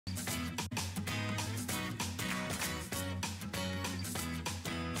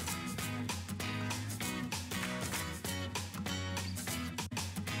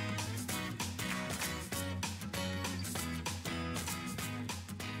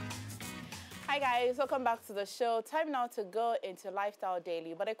Hi guys, welcome back to the show. Time now to go into Lifestyle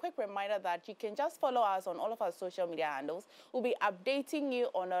Daily, but a quick reminder that you can just follow us on all of our social media handles. We'll be updating you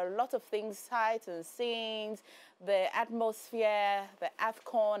on a lot of things, sights and scenes, the atmosphere, the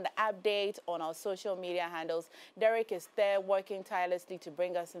AFCON, the update on our social media handles. Derek is there working tirelessly to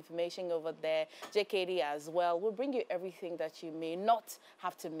bring us information over there. JKD as well. We'll bring you everything that you may not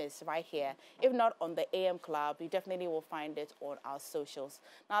have to miss right here. If not on the AM Club, you definitely will find it on our socials.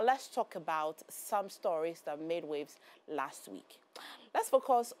 Now let's talk about some stories that made waves last week. Let's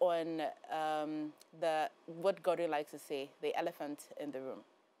focus on what Gordon likes to say, the elephant in the room.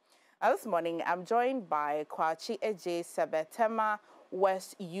 This morning, I'm joined by Kwakye Serbeh Tema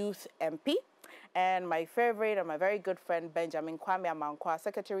West Youth MP, and my favorite and my very good friend, Benjamin Amankwa,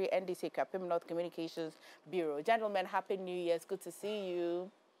 Secretary, NDC, Kapim North Communications Bureau. Gentlemen, Happy New Year. It's good to see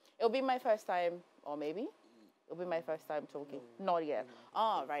you. It'll be my first time, or maybe it'll be my first time talking. Not yet.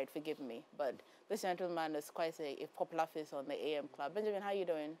 Oh, right, forgive me. But this gentleman is quite a popular face on the AM Club. Benjamin, how are you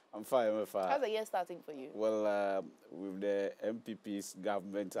doing? I'm fine, I'm fine. How's the year starting for you? Well, with the MPP's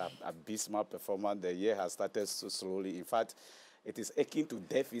government abysmal performance, the year has started so slowly. In fact, it is aching to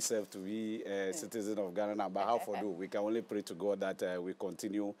death itself to be a citizen of Ghana. But how for do? We can only pray to God that we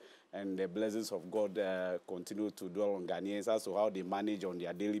continue and the blessings of God continue to dwell on Ghanaians as to how they manage on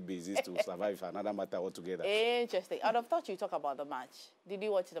their daily basis to survive another matter altogether. Interesting. I'd have thought you talk about the match. Did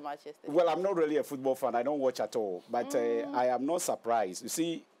you watch the match yesterday? Well, I'm not really a football fan. I don't watch at all. But I am not surprised. You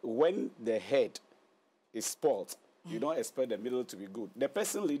see, when the head is spoiled, you don't expect the middle to be good. The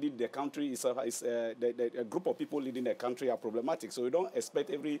person leading the country is a group of people leading the country are problematic. So you don't expect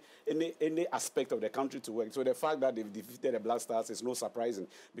any aspect of the country to work. So the fact that they've defeated the Black Stars is no surprising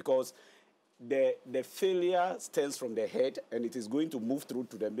because the failure stems from the head and it is going to move through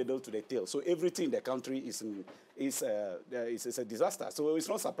to the middle to the tail. So everything in the country is a disaster. So it's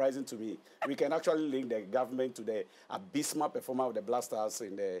not surprising to me. We can actually link the government to the abysmal performance of the Black Stars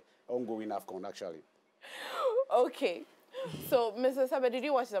in the ongoing AFCON actually. Okay. So, Mr. Serbeh, did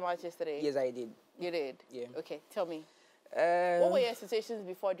you watch the match yesterday? Yes, I did. You did? Yeah. Okay, tell me. What were your expectations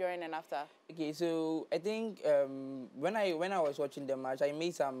before, during, and after? Okay, so I think when I was watching the match, I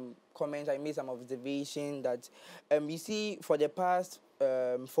made some comments, I made some observation that you see for the past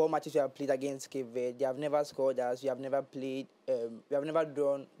 4 matches we have played against Cape Verde, they have never scored us, we have never played, we have never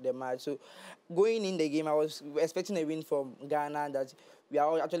drawn the match. So going in the game, I was expecting a win from Ghana, that we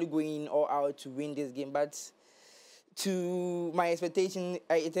are actually going all out to win this game, but to my expectation,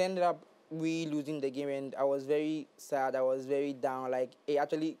 it ended up we losing the game, and I was very sad. I was very down. Like, it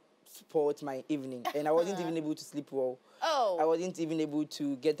actually spoiled my evening, and I wasn't even able to sleep well. Oh. I wasn't even able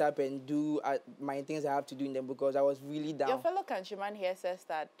to get up and do my things I have to do in them because I was really down. Your fellow countryman here says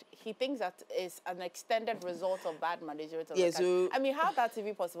that he thinks that is an extended result of bad management. Yeah, so I mean, how that's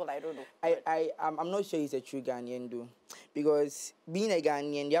even possible, I don't know. I'm not sure he's a true Ghanaian, though, because being a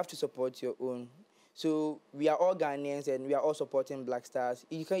Ghanaian, you have to support your own. So we are all Ghanaians and we are all supporting Black Stars.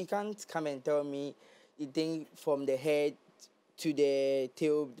 You can't come and tell me you think from the head to the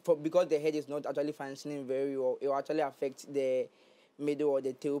tail, because the head is not actually functioning very well. It will actually affect the middle or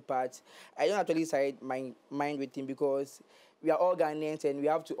the tail part. I don't actually side my mind with him because we are all Ghanaians and we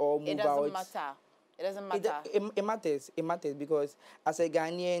have to all move out. It doesn't matter. It doesn't matter. It matters. It matters because as a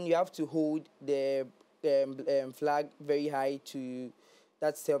Ghanaian, you have to hold the flag very high to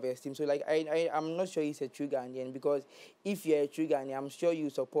that self-esteem. So, like, I'm not sure he's a true Ghanaian because if you're a true Ghanaian, I'm sure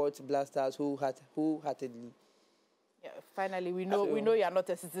you support Black Stars wholeheartedly. Yeah, finally, we know you're not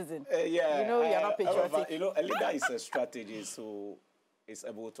a citizen. Yeah, we know you're not patriotic. You know, a leader is a strategist who is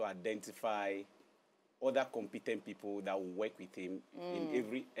able to identify other competent people that will work with him in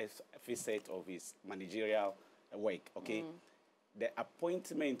every facet of his managerial work, okay? The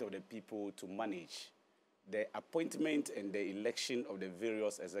appointment of the people to manage, the appointment and the election of the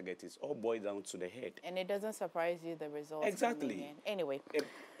various executives all boil down to the head. And it doesn't surprise you, the results. Exactly. Anyway.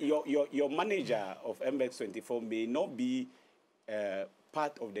 Your manager of MX24 may not be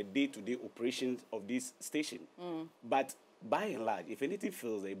part of the day-to-day operations of this station. But by and large, if anything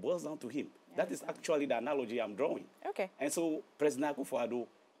fails, it boils down to him. Yeah, that is actually the analogy I'm drawing. Okay. And so President Akufo-Addo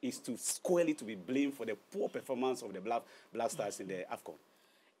is to squarely to be blamed for the poor performance of the Black Stars in the AFCON.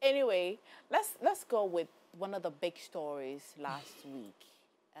 Anyway, let's go with one of the big stories last week.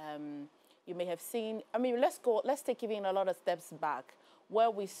 You may have seen, I mean, let's take even a lot of steps back where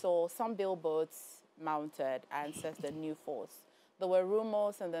we saw some billboards mounted and says the new force. There were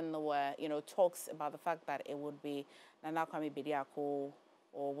rumors and then there were, talks about the fact that it would be Nana Kwame Bediako,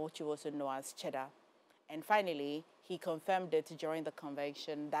 or what you also know as Cheddar. And finally, he confirmed it during the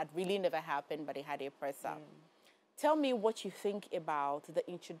convention. That really never happened, but he had a presser. tell me what you think about the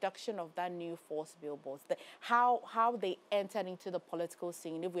introduction of that new force billboards, how they entered into the political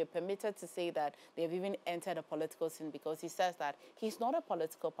scene, if we're permitted to say that they've even entered a political scene, because he says that he's not a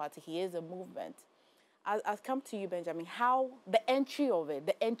political party, he is a movement. I'll come to you, Benjamin. How the entry of it,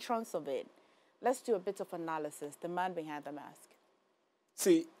 the entrance of it. Let's do a bit of analysis. The man behind the mask.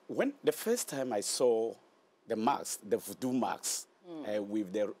 See, when the first time I saw the mask, the voodoo mask,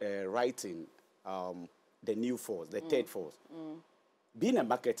 with the writing, the new force, the third force, being a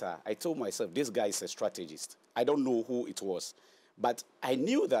marketer, I told myself, this guy is a strategist. I don't know who it was, but I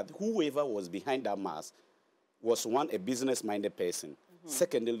knew that whoever was behind that mask was, one, a business-minded person.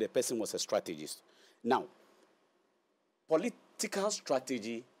 Secondly, the person was a strategist. Now, political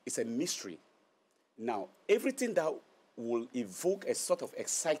strategy is a mystery. Now, everything that will evoke a sort of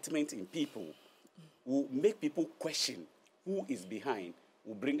excitement in people, will make people question who is behind,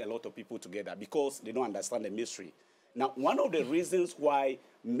 will bring a lot of people together because they don't understand the mystery. Now, one of the reasons why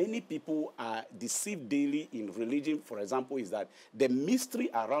many people are deceived daily in religion, for example, is that the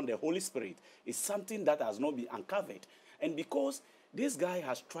mystery around the Holy Spirit is something that has not been uncovered. And because this guy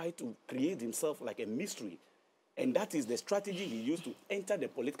has tried to create himself like a mystery, and that is the strategy he used to enter the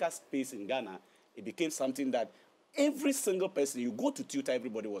political space in Ghana, it became something that every single person, you go to Twitter,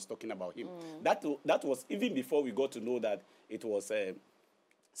 everybody was talking about him. That was even before we got to know that it was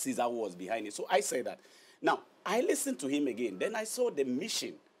Caesar who was behind it. So I say that. Now, I listened to him again. Then I saw the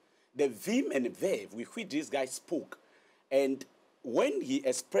mission, the vim and verve with which this guy spoke. And when he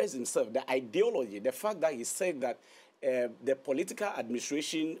expressed himself, the ideology, the fact that he said that the political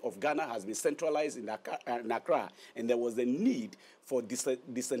administration of Ghana has been centralized in Accra, and there was a need for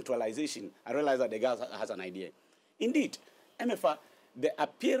decentralization, I realized that the guy has an idea. Indeed, MFA, the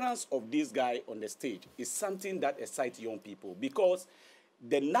appearance of this guy on the stage is something that excites young people because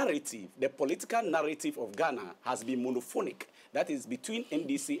the narrative, the political narrative of Ghana has been monophonic. That is between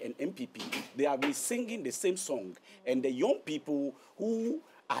NDC and MPP. They have been singing the same song. And the young people who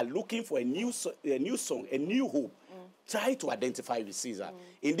are looking for a new song, a new hope, try to identify with Caesar.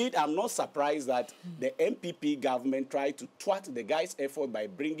 Indeed, I'm not surprised that the MPP government tried to thwart the guy's effort by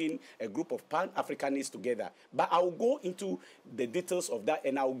bringing a group of Pan-Africanists together. But I'll go into the details of that,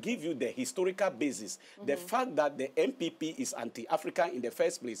 and I'll give you the historical basis. The fact that the MPP is anti-African in the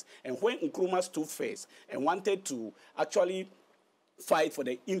first place, and when Nkrumah stood first and wanted to actually fight for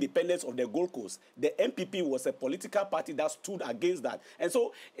the independence of the Gold Coast, the MPP was a political party that stood against that. And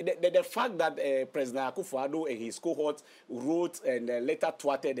so the fact that President Akufo-Addo and his cohort wrote and later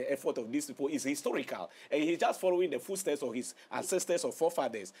thwarted the effort of these people is historical. And he's just following the footsteps of his ancestors or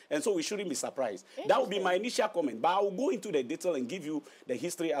forefathers. And so we shouldn't be surprised. That would be my initial comment. But I will go into the detail and give you the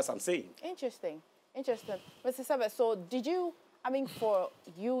history as I'm saying. Interesting. Mr. Serbeh, so did you... I mean, for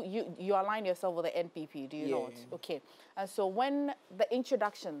you align yourself with the NPP, do you not? Okay. And so when the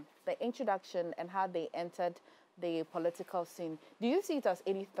introduction and how they entered the political scene, do you see it as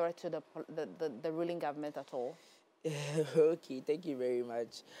any threat to the ruling government at all? Okay, thank you very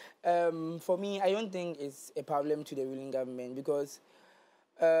much. For me, I don't think it's a problem to the ruling government because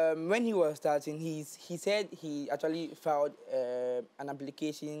when he was starting, he said he actually filed an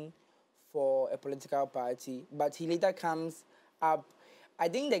application for a political party, but he later comes up. I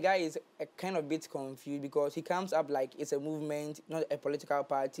think the guy is a kind of bit confused because he comes up like it's a movement, not a political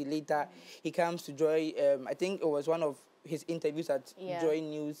party. Later, he comes to Joy. I think it was one of his interviews at Joy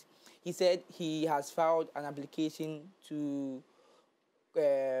News. He said he has filed an application to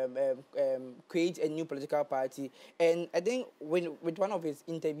create a new political party. And I think with one of his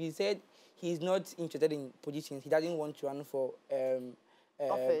interviews, he said he's not interested in positions. He doesn't want to run for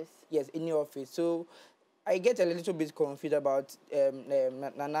office. Yes, any office. So I get a little bit confused about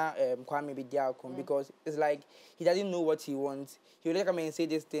Nana Kwame Bidiakum because it's like he doesn't know what he wants. He will come and say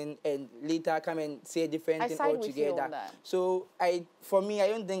this thing and later come and say a different thing altogether. With you on that. So for me, I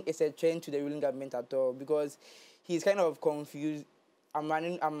don't think it's a trend to the ruling government at all because he's kind of confused. I'm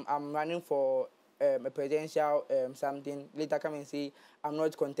running for a presidential something. Later come and say I'm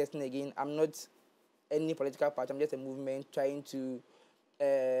not contesting again. I'm not any political party. I'm just a movement trying to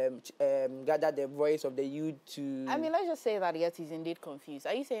gather the voice of the youth to... I mean, let's just say that, yes, he's indeed confused.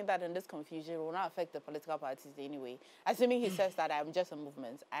 Are you saying that in this confusion will not affect the political parties anyway? Assuming he says that I'm just a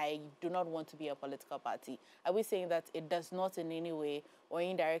movement, I do not want to be a political party. Are we saying that it does not in any way or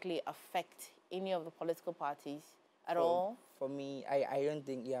indirectly affect any of the political parties at all? For me, I don't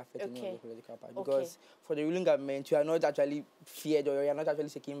think it affects any of the political parties. Because for the ruling government, you are not actually feared or you are not actually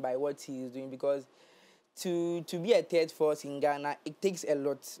shaken by what he is doing because to be a third force in Ghana, it takes a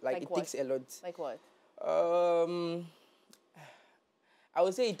lot. Like it takes a lot. Like what? I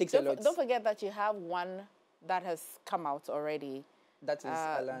would say it takes a lot. Don't forget that you have one that has come out already. That is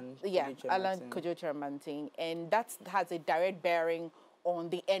Alan. Yeah, Alan Kojo-Kyerematen, and that has a direct bearing on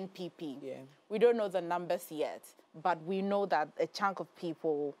the NPP. Yeah. We don't know the numbers yet, but we know that a chunk of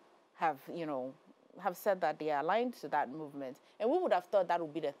people have, you know, have said that they are aligned to that movement, and we would have thought that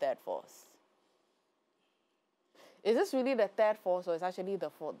would be the third force. Is this really the third force, or is actually the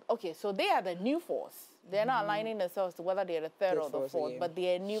fourth? Okay, so they are the new force. They're not aligning themselves to whether they're the third or the fourth, but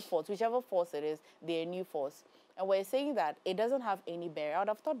they're a new force. Whichever force it is, they're a new force. And we're saying that it doesn't have any bearing. I would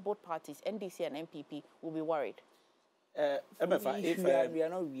have thought both parties, NDC and NPP, will be worried. If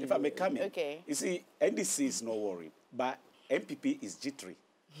I may come in, okay. You see, NDC is not worried, but NPP is jittery.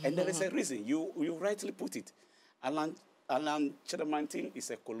 And there is a reason. You rightly put it. Alan Kyerematen is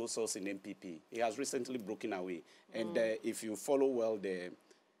a colossus in NPP. He has recently broken away. And if you follow well the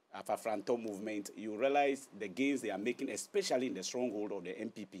Afafranto movement, you realize the gains they are making, especially in the stronghold of the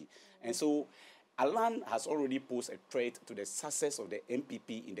NPP. And so Alan has already posed a threat to the success of the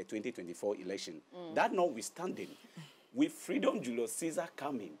NPP in the 2024 election. That notwithstanding, with Freedom Julius Caesar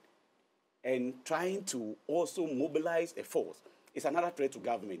coming and trying to also mobilize a force, it's another threat to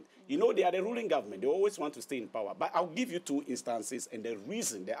government. You know, they are the ruling government. They always want to stay in power. But I'll give you two instances and the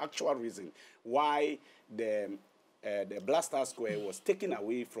reason, the actual reason why the Blaster Square was taken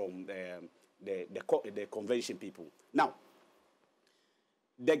away from the convention people. Now,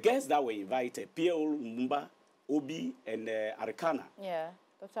 the guests that were invited, Pierre Lumumba, Obi, and Arikana. Yeah,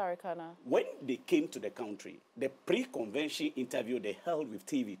 Dr. Arikana. When they came to the country, the pre-convention interview they held with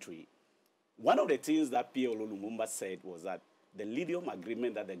TV3, one of the things that Pierre Lumumba said was that the lithium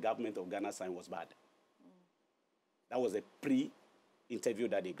agreement that the government of Ghana signed was bad. That was a pre-interview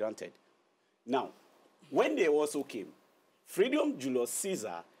that they granted. Now, when they also came, Freedom Julius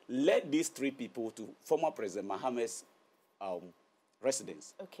Caesar led these three people to former President Mahamat's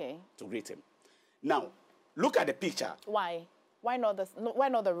residence to greet him. Now, look at the picture. Why? Why not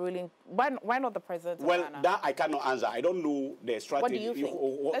the ruling? Why not the president? Well, that I cannot answer. I don't know the strategy. What do you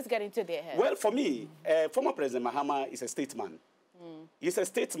think? Let's get into their head. Well, for me, former President Mahama is a statesman. He's a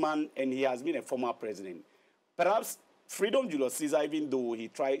statesman and he has been a former president. Perhaps Freedom Julius Caesar, even though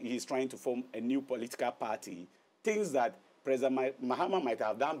he's trying to form a new political party, thinks that President Mahama might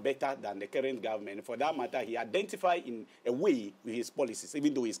have done better than the current government. For that matter, he identified in a way with his policies,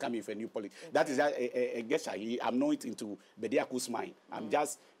 even though he's coming for a new policy. That is a gesture. I'm not into Bediaku's mind. I'm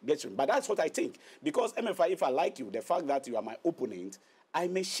just gesturing. But that's what I think. Because MFI, if I like you, the fact that you are my opponent, I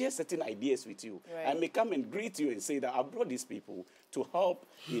may share certain ideas with you. Right. I may come and greet you and say that I brought these people to help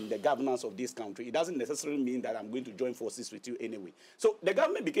in the governance of this country. It doesn't necessarily mean that I'm going to join forces with you anyway. So the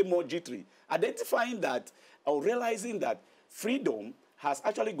government became more jittery, identifying that or realizing that Freedom has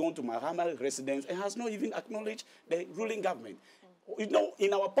actually gone to Mahama's residence and has not even acknowledged the ruling government. You know,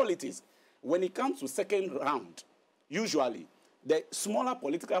 in our politics, when it comes to second round, usually the smaller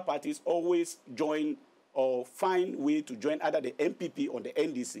political parties always join or find way to join either the MPP or the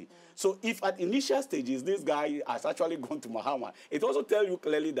NDC. So if at initial stages this guy has actually gone to Mahama, it also tells you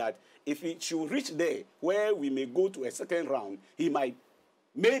clearly that if it should reach there where we may go to a second round, he might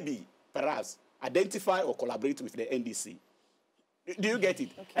maybe, perhaps, identify or collaborate with the NDC. Do you get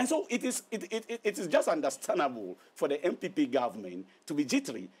it? Okay. And so it is just understandable for the MPP government to be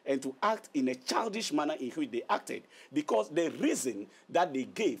jittery and to act in a childish manner in which they acted, because the reason that they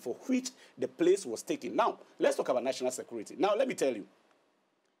gave for which the place was taken. Now, let's talk about national security. Now, let me tell you,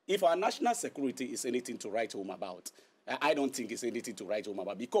 if our national security is anything to write home about, I don't think it's anything to write home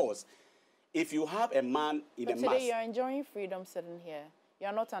about, because if you have a man in a mass... But today you're enjoying freedom sitting here.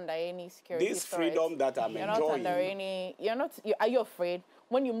 You're not under any security This freedom that I'm enjoying. Not under any... Are you afraid?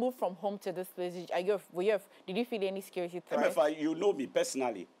 When you move from home to this place, did you feel any security threat? MFI, you know me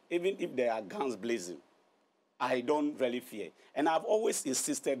personally. Even if there are guns blazing, I don't really fear. And I've always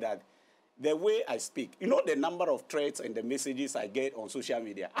insisted that the way I speak, you know the number of threats and the messages I get on social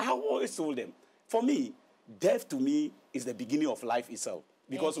media, I have always told them, for me, death to me is the beginning of life itself,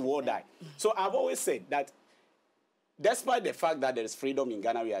 because we all die. So I've always said that despite the fact that there is freedom in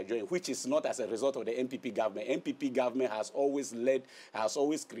Ghana we are enjoying, which is not as a result of the MPP government. MPP government has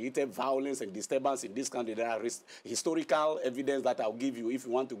always created violence and disturbance in this country. There are historical evidence that I'll give you if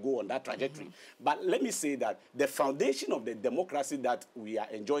you want to go on that trajectory. But let me say that the foundation of the democracy that we are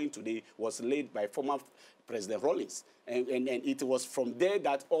enjoying today was laid by former President Rawlings. And it was from there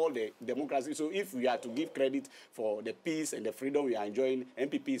that all the democracy, so if we are to give credit for the peace and the freedom we are enjoying,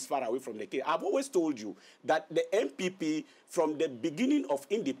 MPP is far away from the case. I've always told you that the MPP NPP from the beginning of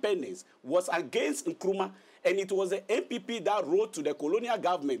independence was against Nkrumah. And it was the NPP that wrote to the colonial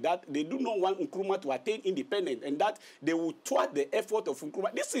government that they do not want Nkrumah to attain independence and that they will thwart the effort of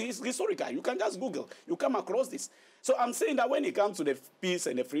Nkrumah. This is historical. You can just Google. You come across this. So I'm saying that when it comes to the peace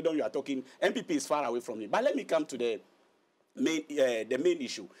and the freedom you are talking, NPP is far away from it. But let me come to the main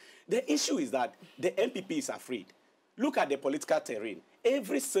issue. The issue is that the NPP is afraid. Look at the political terrain.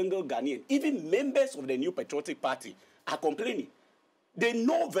 Every single Ghanaian, even members of the New Patriotic Party, are complaining. They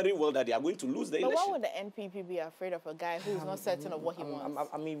know very well that they are going to lose the election. But why would the NPP be afraid of a guy who is not certain of what he wants?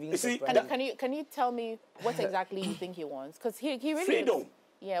 I'm even You see, Can you tell me what exactly you think he wants? Because he really freedom.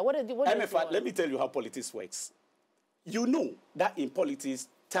 Yeah. What does he want? Let me tell you how politics works. You know that in politics,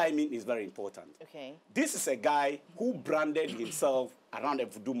 timing is very important. Okay. This is a guy who branded himself around a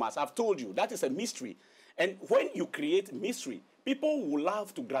voodoo mask. I've told you that is a mystery, and when you create mystery, people will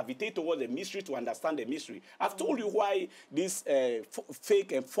love to gravitate towards the mystery to understand the mystery. I've told you why these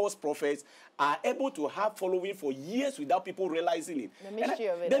fake and false prophets are able to have following for years without people realizing it. The mystery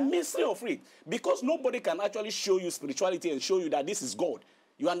of it. The mystery of it. Because nobody can actually show you spirituality and show you that this is God.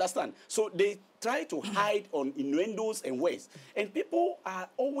 You understand? So they try to hide on innuendos and ways. And people are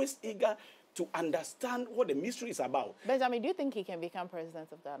always eager to understand what the mystery is about. Benjamin, do you think he can become president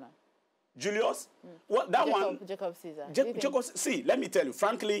of Ghana? Julius, what that Jacob Caesar. Jacob, see, let me tell you,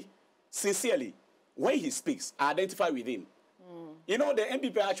 frankly, sincerely, when he speaks, I identify with him. You know, the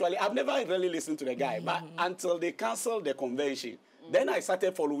NPP actually, I've never really listened to the guy, but until they canceled the convention, then I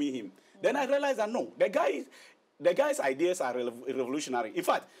started following him. Then I realized that no, the guy's ideas are revolutionary. In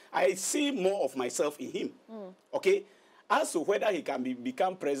fact, I see more of myself in him. Okay? As to whether he can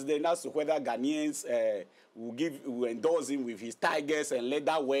become president, as to whether Ghanaians will endorse him with his tigers and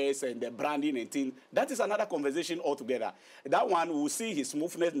leather wears and the branding and things, that is another conversation altogether. That one will see his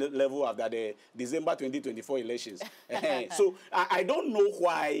smoothness level after the December 2024 elections. So I don't know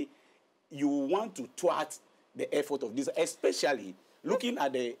why you want to thwart the effort of this, especially looking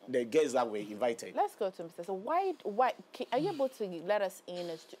at the guests that were invited. Let's go to Mr. So why are you able to let us in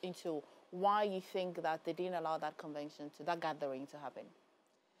into why you think that they didn't allow that convention, that gathering to happen?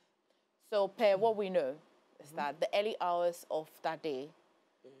 So, per what we know is that the early hours of that day,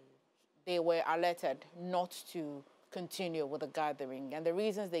 they were alerted not to continue with the gathering. And the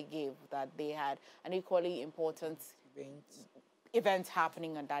reasons they gave, that they had an equally important event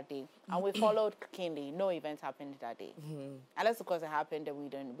happening on that day. And we followed keenly. No event happened that day. Unless, of course, it happened,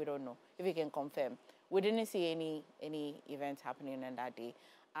 and we don't know. If you can confirm. We didn't see any event happening on that day.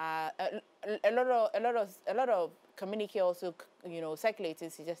 A lot of communique also,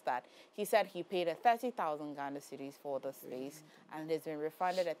 circulated suggests that he said he paid 30,000 Ghana cedis for the space and has been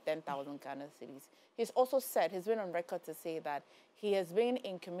refunded at 10,000 Ghana cedis. He's also said, he's been on record to say that he has been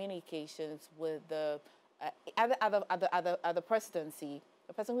in communications with the other presidency,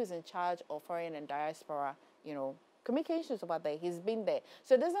 the person who is in charge of foreign and diaspora, communications about that. He's been there.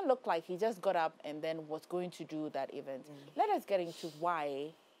 So it doesn't look like he just got up and then was going to do that event. Let us get into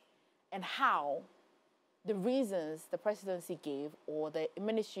why and how the reasons the presidency gave, or the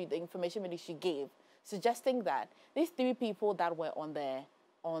information ministry gave, suggesting that these three people that were on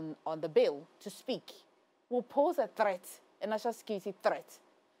the bill to speak will pose a threat, a national security threat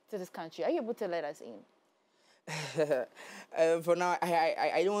to this country. Are you able to let us in? For now,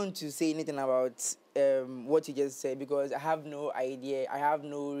 I don't want to say anything about what you just said, because I have no idea. I have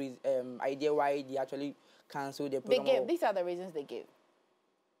no idea why they actually canceled the program. These are the reasons they gave.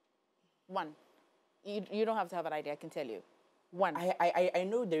 One, you don't have to have an idea. I can tell you. One. I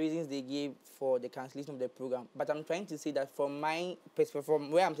know the reasons they gave for the cancellation of the program, but I'm trying to say that from my perspective, from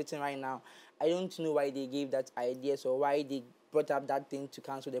where I'm sitting right now, I don't know why they gave that idea, or why they brought up that thing to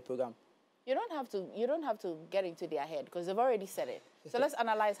cancel the program. You don't have to get into their head, because they've already said it. So let's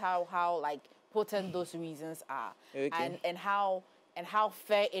analyze how like potent those reasons are, okay. and how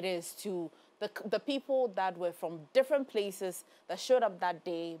fair it is to the people that were from different places that showed up that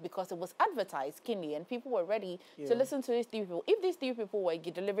day, because it was advertised keenly and people were ready to listen to these three people. If these three people were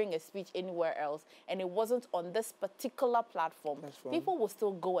delivering a speech anywhere else and it wasn't on this particular platform, people will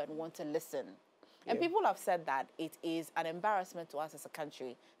still go and want to listen. And people have said that it is an embarrassment to us as a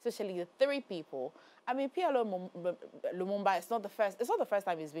country, especially the three people. I mean, PLO Lumumba, it's not the first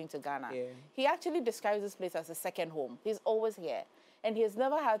time he's been to Ghana. Yeah. He actually describes this place as a second home. He's always here. And he has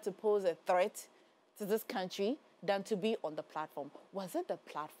never had to pose a threat to this country than to be on the platform. Was it the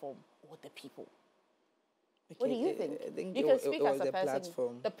platform or the people? Okay, what do you think? I think you can speak as a person.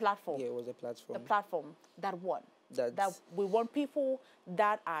 Platform. The platform. Yeah, it was a platform. The platform that won. That we want people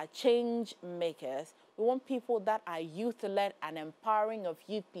that are change makers. We want people that are youth-led and empowering of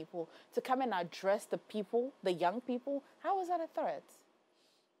youth people to come and address the people, the young people. How is that a threat?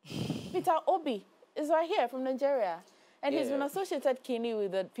 Peter Obi is right here from Nigeria, and he's been associated keenly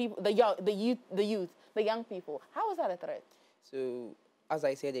with the people, the youth, the young people. How is that a threat? So, as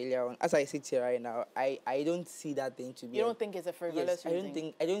I said earlier on, as I sit here right now, I don't see that thing to be. You don't think it's a frivolous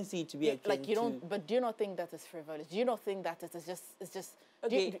reason? I don't see it to be a like you don't. But do you not think that it's frivolous? Do you not think that it's just?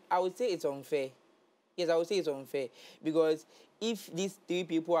 Okay, I would say it's unfair. Yes, I would say it's unfair because if these three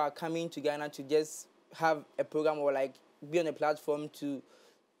people are coming to Ghana to just have a program or like be on a platform to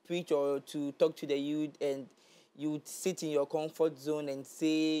preach or to talk to the youth, and you sit in your comfort zone and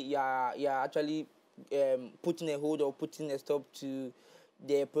say you're actually putting a hold or putting a stop to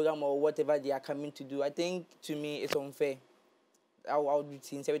their program or whatever they are coming to do, I think to me it's unfair. I would be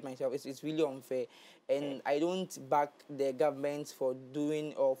sincere with myself. It's really unfair, and I don't back the government for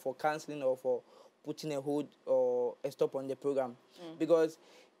doing or for cancelling or for putting a hold or a stop on the program, because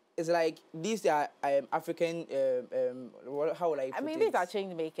it's like these are African. How will I put it? These are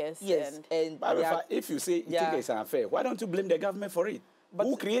change makers. Yes, but if you say you think it's unfair, why don't you blame the government for it? But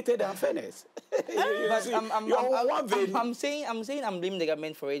who created the unfairness? I'm saying I'm blaming the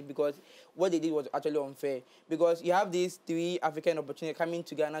government for it because what they did was actually unfair. Because you have these three African opportunities coming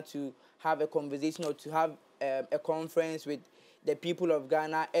to Ghana to have a conversation or to have a conference with the people of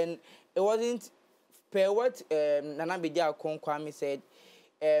Ghana, and it wasn't per what Nana Bedia Kwakye said.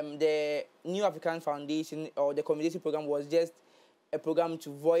 The New African Foundation or the conversation program was just a program to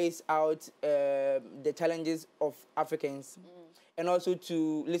voice out the challenges of Africans, and also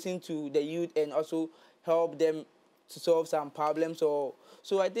to listen to the youth and also help them to solve some problems. So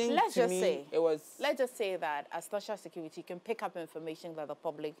I think let's just say that as national security can pick up information that the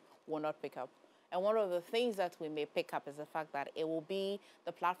public will not pick up. And one of the things that we may pick up is the fact that it will be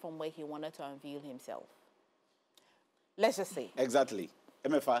the platform where he wanted to unveil himself. Let's just say. Exactly.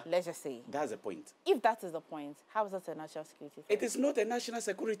 MFA. Let's just say. That's the point. If that is the point, how is that a national security threat? It is not a national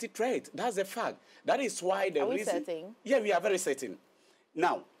security threat. That's a fact. That is why the reason... Are we certain? Yeah, we are very certain.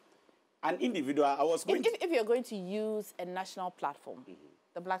 Now, an individual, I was going if you're going to use a national platform,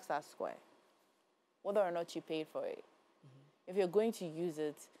 the Black Star Square, whether or not you paid for it, if you're going to use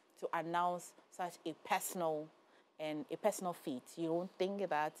it to announce such a personal feat, you don't think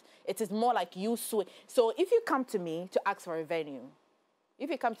that it is more like you sway. So if you come to me to ask for a venue,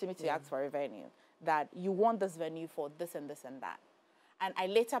 that you want this venue for this and this and that, and I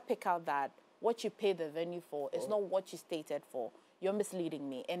later pick out that what you pay the venue for is not what you stated for, you're misleading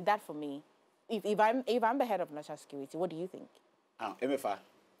me. And that for me, if I'm the head of national security, what do you think? MFA,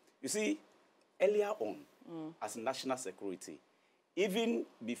 you see, earlier on, as national security, even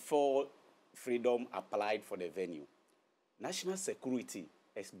before Freedom applied for the venue, national security,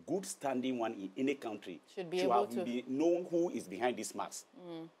 a good standing one in any country, should be known who is behind this mask.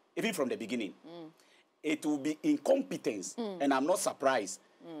 Even from the beginning. It will be incompetence, and I'm not surprised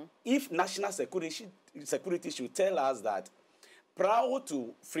if national security should tell us that prior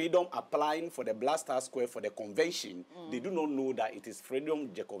to Freedom applying for the Black Star Square for the convention, they do not know that it is Freedom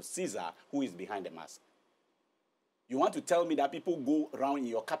Jacob Caesar who is behind the mask. You want to tell me that people go around in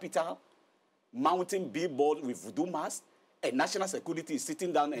your capital mounting billboards with voodoo masks, and national security is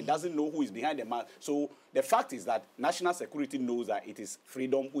sitting down and doesn't know who is behind the mask? So the fact is that national security knows that it is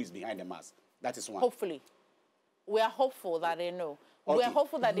Freedom who is behind the mask. That is one. Hopefully. We are hopeful that they know. Okay. We are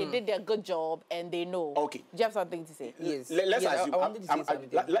hopeful that they did their good job and they know. Okay. Do you have something to say? Yes. Let's assume.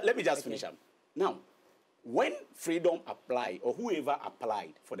 Let me just finish. Now, when Freedom applied, or whoever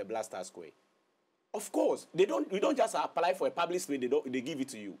applied for the Black Star Square, of course, we don't just apply for a public space, they give it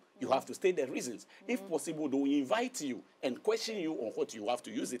to you. You have to state the reasons. If possible, they will invite you and question you on what you have to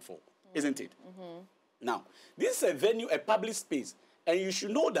use it for, isn't it? Now, this is a venue, a public space, and you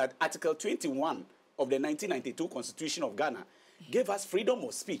should know that Article 21 of the 1992 Constitution of Ghana gave us freedom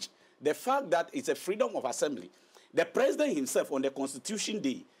of speech. The fact that it's a freedom of assembly. The president himself on the Constitution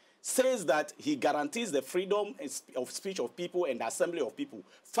Day says that he guarantees the freedom of speech of people and the assembly of people.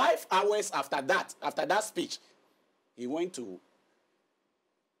 5 hours after that speech, he went to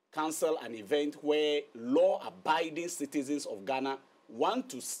cancel an event where law-abiding citizens of Ghana want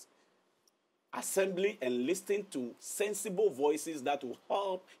to assemble and listen to sensible voices that will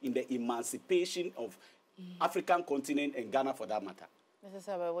help in the emancipation of African continent and Ghana for that matter. Mr.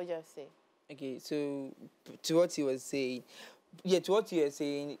 Serbeh, what do you have to say? Okay, so to what you were saying, to what you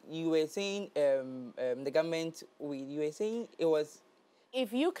were saying the government, you were saying it was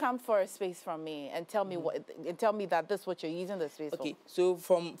if you come for a space from me and tell me that this is what you're using the space for. Okay, so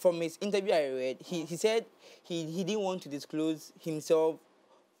from his interview I read, he said he didn't want to disclose himself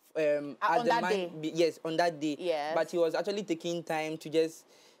as on the that man. day. Yes, on that day. Yes. But he was actually taking time to just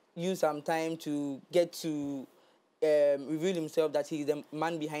use some time to get to reveal himself that he's the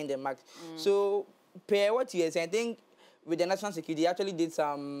man behind the mask. So, per what you are saying, I think with the national security, he actually did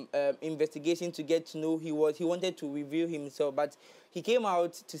some investigation to get to know he wanted to reveal himself, but he came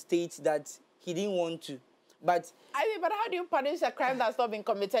out to state that he didn't want to. But but how do you punish a crime that's not been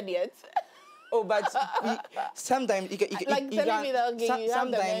committed yet? Oh, but sometimes you can telling me that you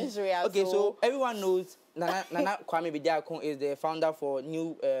have the mens rea. Okay, so everyone knows Nana Kwame Bediako is the founder for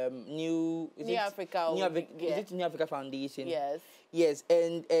New Africa. Is it New Africa Foundation? Yes. Yes,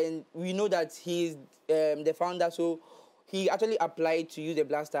 and we know that he's the founder, so he actually applied to use the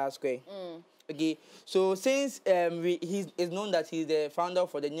Black Star Square. Okay, so since it's known that he's the founder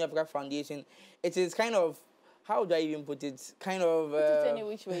for the New Africa Foundation, it is kind of, how do I even put it? Kind of put it any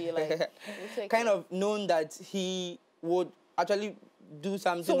which way you like. kind of known that he would actually do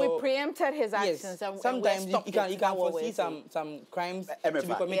something. So we preempted his actions. Yes. And sometimes you can foresee some crimes to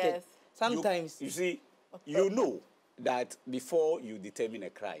be committed. Yes. Sometimes you see, you know that before you determine a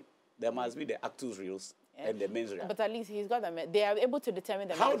crime, there must be the actus reus and the mens rea. But at least he's got them. They are able to determine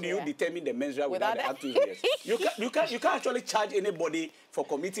the How do you determine the mens rea without the actus reus? You can't actually charge anybody for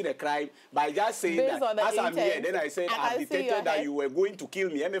committing a crime by just saying based that as I'm here, then I said I've detected that you were going to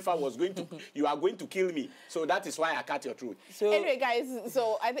kill me. MFA was going to, you are going to kill me. So that is why I cut your throat. So anyway, guys,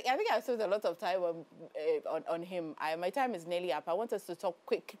 so I think I've spent a lot of time on him. My time is nearly up. I want us to talk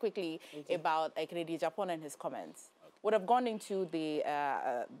quickly about Kennedy Japan and his comments. Would have gone into the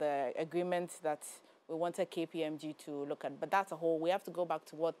agreement that we wanted KPMG to look at, but that's a whole. We have to go back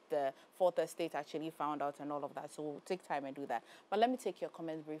to what the Fourth Estate actually found out and all of that. So we'll take time and do that. But let me take your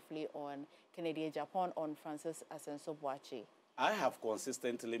comments briefly on Kennedy Japan, on Francis Asensio-Boakye. I have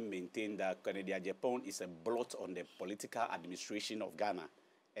consistently maintained that Kennedy Japan is a blot on the political administration of Ghana,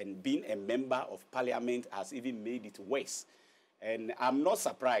 and being a member of parliament has even made it worse. And I'm not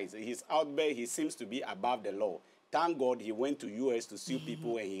surprised. He's out there. He seems to be above the law. Thank God he went to US to sue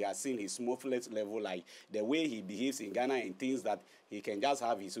people, and he has seen his smoothness level, like the way he behaves in Ghana and things that he can just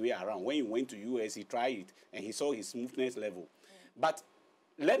have his way around. When he went to US, he tried it, and he saw his smoothness level. But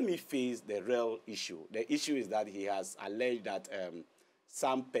let me face the real issue. The issue is that he has alleged that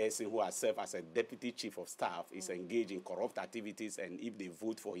some person who has served as a deputy chief of staff is engaged in corrupt activities, and if they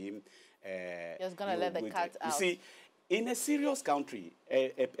vote for him, just gonna let the cat out. You see, in a serious country,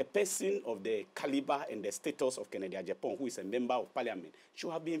 a person of the caliber and the status of Kennedy Japan, who is a member of parliament, should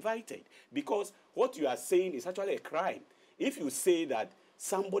have been invited. Because what you are saying is actually a crime. If you say that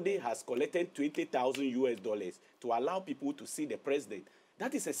somebody has collected $20,000 to allow people to see the president,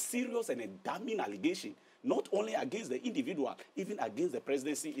 that is a serious and a damning allegation, not only against the individual, even against the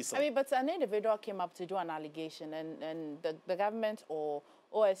presidency itself. But an individual came up to do an allegation, and the government or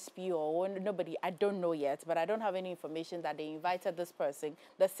OSP or nobody, I don't know yet, but I don't have any information that they invited this person,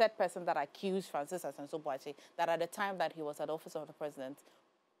 the said person that accused Francis Asensio-Boakye, that at the time that he was at the office of the president,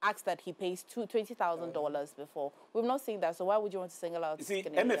 asked that he pays $20,000 before. We've not seen that, so why would you want to single out? You see,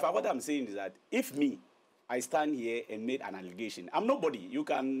 MFA, what I'm saying is that if I stand here and made an allegation, I'm nobody. You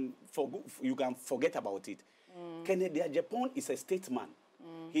can forget about it. Kennedy Japan is a statesman.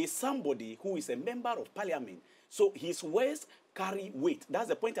 He is somebody who is a member of parliament. So his words carry weight. That's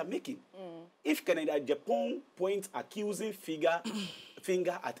the point I'm making. If Kennedy Japan points accusing finger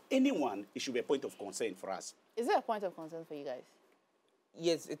at anyone, it should be a point of concern for us. Is it a point of concern for you guys?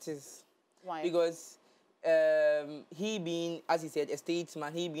 Yes, it is. Why? Because he being, as he said, a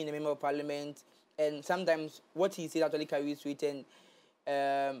statesman, he being a member of parliament, and sometimes what he says actually carries weight, and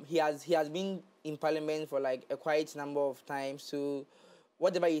he has been in parliament for like a quite number of times, so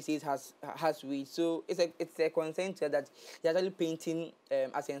whatever he says has weight. So it's a concern that he's actually painting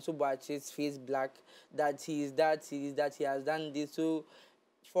Asensio-Boakye's face black, that he has done this. So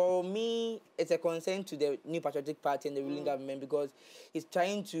for me, it's a concern to the New Patriotic Party and the ruling government, because he's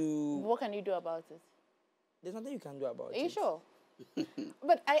trying to... What can you do about it? There's nothing you can do about it. Are you sure?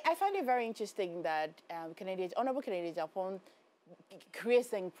 But I find it very interesting that Honorable Kennedy Japan creates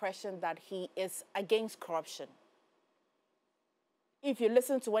the impression that he is against corruption. if you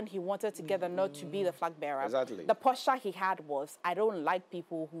listen to when he wanted to get the nod to be the flag bearer, Exactly. the posture he had was, I don't like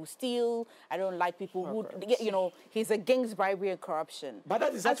people who steal, I don't like people who, you know, he's against bribery and corruption. But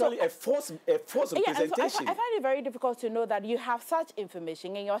that is actually a false representation. I find it very difficult to know that you have such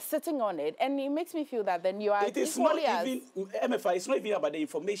information and you're sitting on it, and it makes me feel that then you are It is not even, MFI, it's not even about the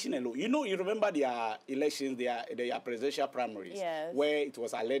information alone. You know, you remember their elections, their presidential primaries, yes, where it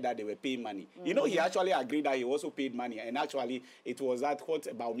was alleged that they were paying money. You know, he actually agreed that he also paid money, and actually it was that what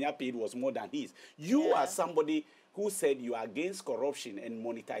Baumia paid was more than his. You are somebody who said you are against corruption and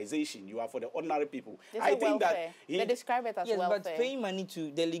monetization. You are for the ordinary people. I think that they describe it as welfare. But paying money to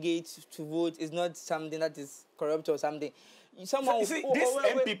delegate to vote is not something that is corrupt or something. Someone, you see, this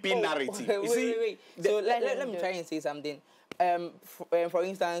MPP narrative. Wait. So let me try and say something. For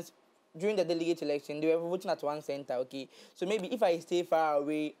instance, during the delegate election, they were voting at one center. Okay, so maybe if I stay far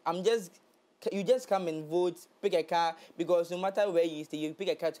away, you just come and vote, pick a car, because no matter where you stay, you pick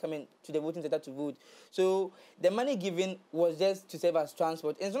a car to come in to the voting center to vote. So the money given was just to serve as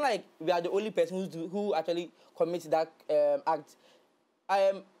transport. It's not like we are the only person who actually commits that act.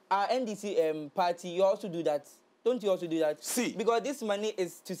 Our NDC party, you also do that. Don't you also do that? See. Because this money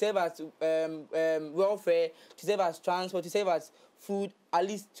is to serve as welfare, to serve as transport, to serve as food, at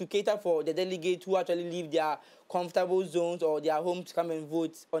least to cater for the delegates who actually leave their comfortable zones or their home to come and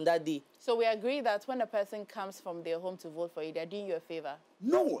vote on that day. So we agree that when a person comes from their home to vote for you, they're doing you a favor.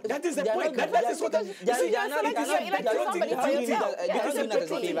 No, that is the point. That is what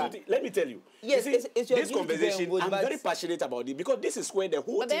let me tell you. Yes, it's your this conversation, I'm very passionate about it because this is where the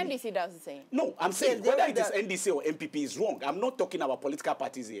whole But the NDC does the same. No, I'm saying whether it is NDC or MPP is wrong. I'm not talking about political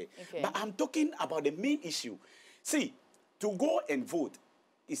parties here. Okay. But I'm talking about the main issue. See, to go and vote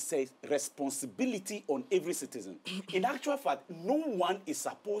is a responsibility on every citizen. In actual fact, no one is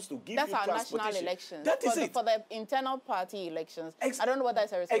supposed to give That's you our transportation. national elections. That is it. For the internal party elections, I don't know whether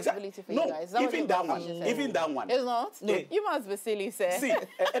it's a responsibility for you guys. No, even that one. Even that one. It's not? No. You must be silly, sir. See,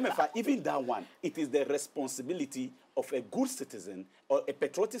 MFI, even that one, it is the responsibility of a good citizen or a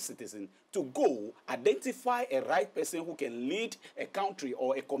patriotic citizen to go identify a right person who can lead a country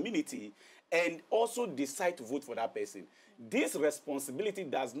or a community and also decide to vote for that person. This responsibility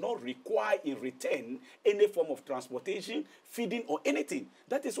does not require in return any form of transportation, feeding, or anything.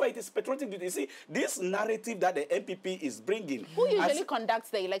 That is why it is patriotic duty. You see, this narrative that the MPP is bringing... Who usually conducts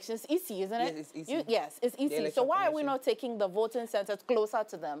the elections? EC, isn't it? Yes, it's EC. Yes, it's EC. So why are we not taking the voting centers closer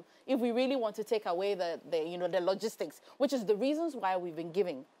to them if we really want to take away the logistics, which is the reasons why we've been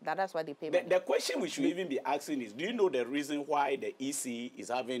giving that? That's why they pay money. The question we should even be asking is, do you know the reason why the EC is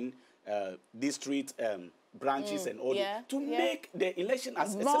having district branches and all that to make the election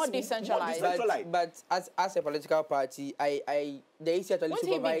as more decentralized. But as a political party, the EC actually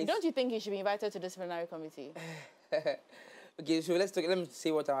supervise. Don't you think he should be invited to the disciplinary committee? Okay, so let me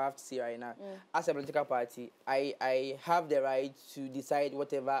say what I have to say right now. As a political party, I have the right to decide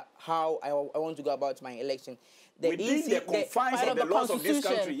how I want to go about my election. Within the confines of the laws of this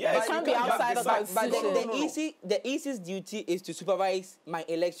country. Yes, it can't be outside of the constitution. But the EC's duty is to supervise my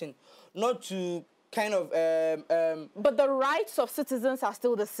election, not to kind of... but the rights of citizens are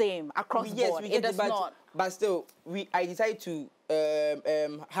still the same across the board. It does not. But still, I decide to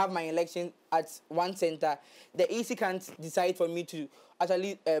have my election at one center. The EC can't decide for me to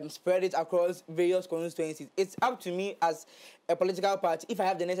actually spread it across various constituencies. It's up to me as a political party, if I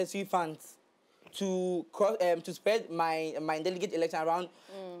have the necessary funds, to spread my delegate election around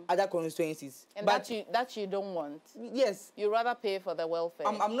other constituencies. And that you don't want? Yes. You rather pay for the welfare?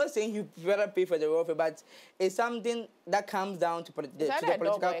 I'm not saying you rather pay for the welfare, but it's something that comes down to the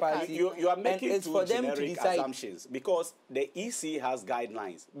political party. You are making too generic assumptions because the EC has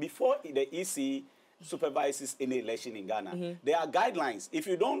guidelines. Before the EC supervises any election in Ghana, there are guidelines. If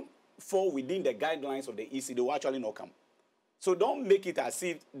you don't fall within the guidelines of the EC, they will actually not come. So don't make it as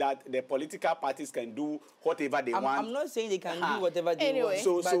if that the political parties can do whatever they want. I'm not saying they can do whatever they want.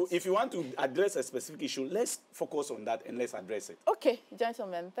 So if you want to address a specific issue, let's focus on that and let's address it. Okay,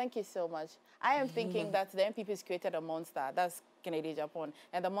 gentlemen, thank you so much. I am thinking that the MPP has created a monster. That's Kennedy Japan.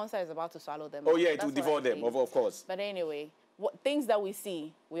 And the monster is about to swallow them. Oh, yeah, it will devour them, of course. But anyway, things that we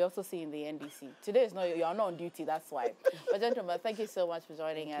see, we also see in the NDC. Today, you are not on duty, that's why. But gentlemen, thank you so much for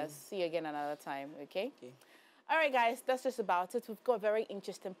joining us. See you again another time, okay? All right, guys, that's just about it. We've got a very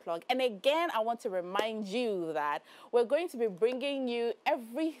interesting plug. And again, I want to remind you that we're going to be bringing you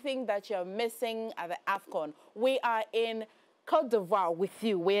everything that you're missing at the AFCON. We are in Côte d'Ivoire with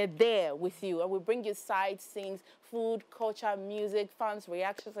you. We're there with you. And we bring you sightseeing, food, culture, music, fans,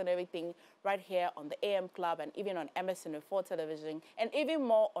 reactions, and everything right here on the AM Club and even on MSN4 television and even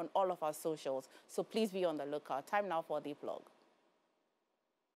more on all of our socials. So please be on the lookout. Time now for the plug.